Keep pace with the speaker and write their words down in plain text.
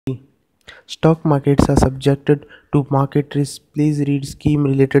Stock markets are subjected to market risk. Please read scheme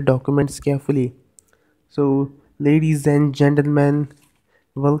related documents carefully. So, ladies and gentlemen,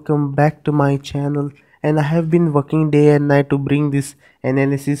 welcome back to my channel. And I have been working day and night to bring this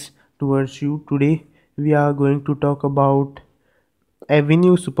analysis towards you. Today, we are going to talk about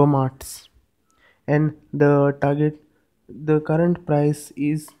Avenue Supermarts and the current price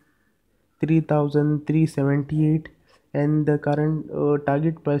is 3,378, and the current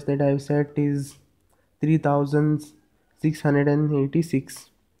target price that I've set is 3,686.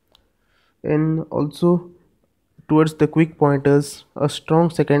 And also, towards the quick pointers, a strong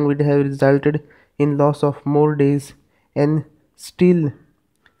second would have resulted in loss of more days, and still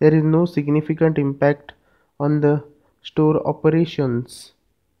there is no significant impact on the store operations.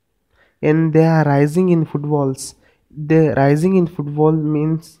 And they are rising in footfalls. The rising in footfall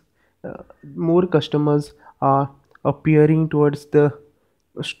means more customers are appearing towards the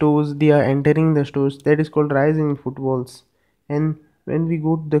stores, they are entering the stores. That is called rising in footfalls. And when we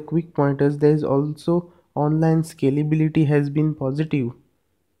go to the quick pointers, there is also online scalability has been positive.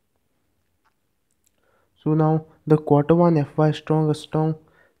 So now the quarter one FY strong, a strong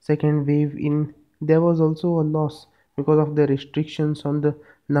second wave in, there was also a loss because of the restrictions on the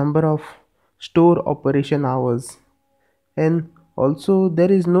number of store operation hours. And also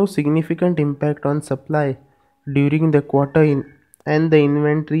there is no significant impact on supply during the quarter in, and the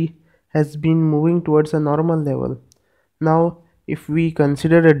inventory has been moving towards a normal level. Now if we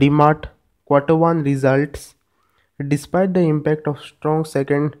consider a DMart quarter one results, despite the impact of strong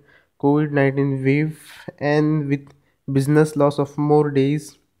second COVID-19 wave and with business loss of more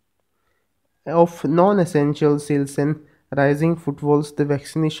days of non-essential sales and rising footfalls, the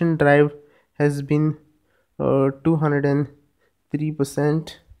vaccination drive has been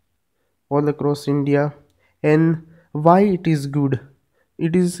 203% all across India. And why it is good?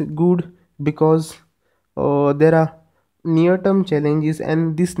 It is good because there are near-term challenges,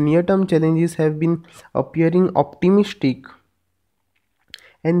 and these near-term challenges have been appearing optimistic.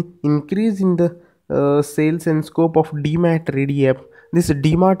 An increase in the sales and scope of DMart Ready app. This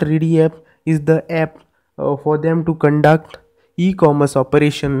DMart Ready app is the app for them to conduct e-commerce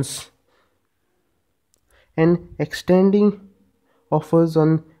operations, and extending offers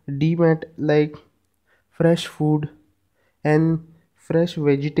on DMart like fresh food and fresh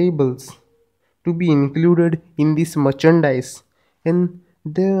vegetables to be included in this merchandise. And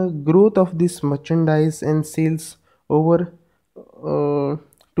the growth of this merchandise and sales over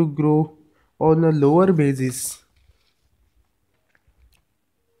to grow on a lower basis,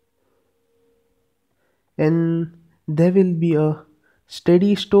 and there will be a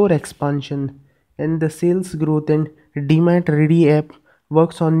steady store expansion and the sales growth. And DMart Ready app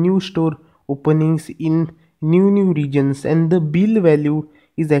works on new store openings in new regions, and the bill value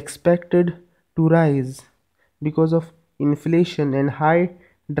is expected to rise because of inflation and high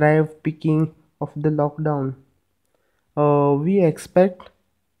drive picking of the lockdown. We expect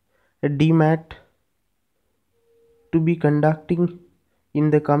a DMart to be conducting in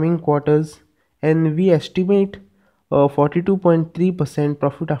the coming quarters, and we estimate 42.3%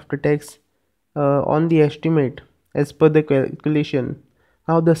 profit after tax on the estimate as per the calculation.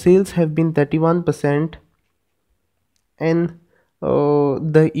 Now the sales have been 31%, and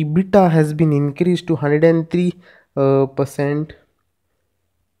the EBITDA has been increased to 103%,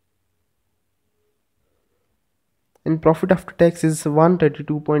 and profit after tax is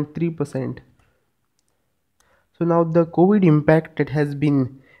 132.3%. So now the COVID impact that has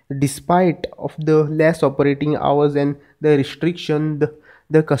been, despite of the less operating hours and the restriction,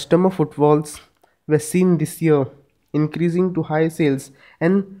 the customer footfalls were seen this year increasing to high sales.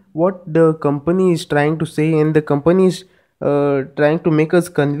 And what the company is trying to say, and the company is trying to make us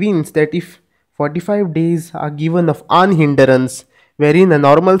convinced that if 45 days are given of unhindrance, wherein a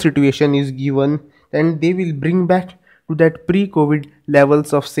normal situation is given, then they will bring back to that pre-COVID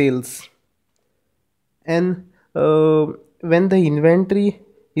levels of sales. And when the inventory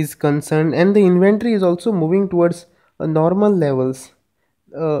is concerned, and the inventory is also moving towards normal levels,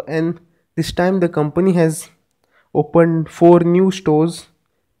 and this time the company has opened 4 new stores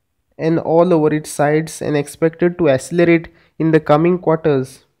and all over its sites, and expected to accelerate in the coming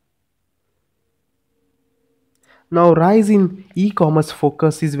quarters. Now rise in e-commerce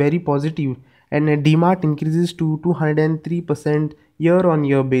focus is very positive, and DMart increases to 203% year on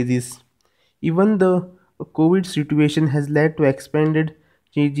year basis. Even the COVID situation has led to expanded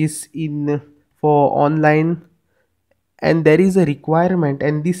changes in for online, and there is a requirement,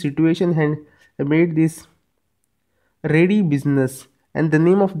 and this situation had made this ready business, and the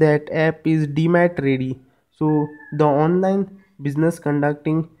name of that app is DMart Ready. So the online business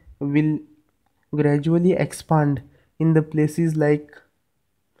conducting will gradually expand in the places like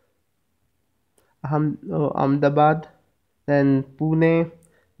Ahmedabad, then Pune,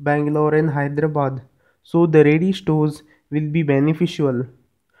 Bangalore, and Hyderabad. So the ready stores will be beneficial.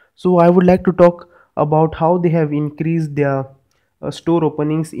 So I would like to talk about how they have increased their store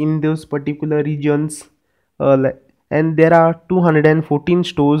openings in those particular regions. And there are 214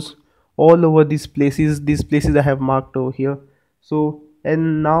 stores all over these places. These places I have marked over here. So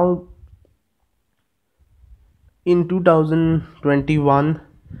and now in 2021,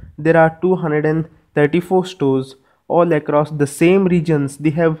 there are 234 stores all across the same regions.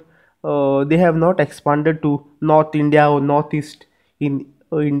 They have not expanded to North India or Northeast in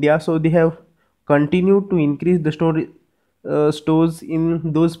India, so they have continued to increase the stores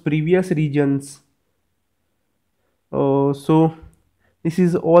in those previous regions. So this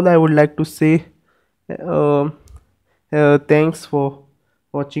is all I would like to say. Uh, Thanks for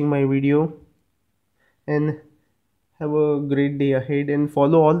watching my video, and have a great day ahead and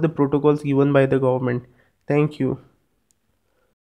follow all the protocols given by the government. Thank you.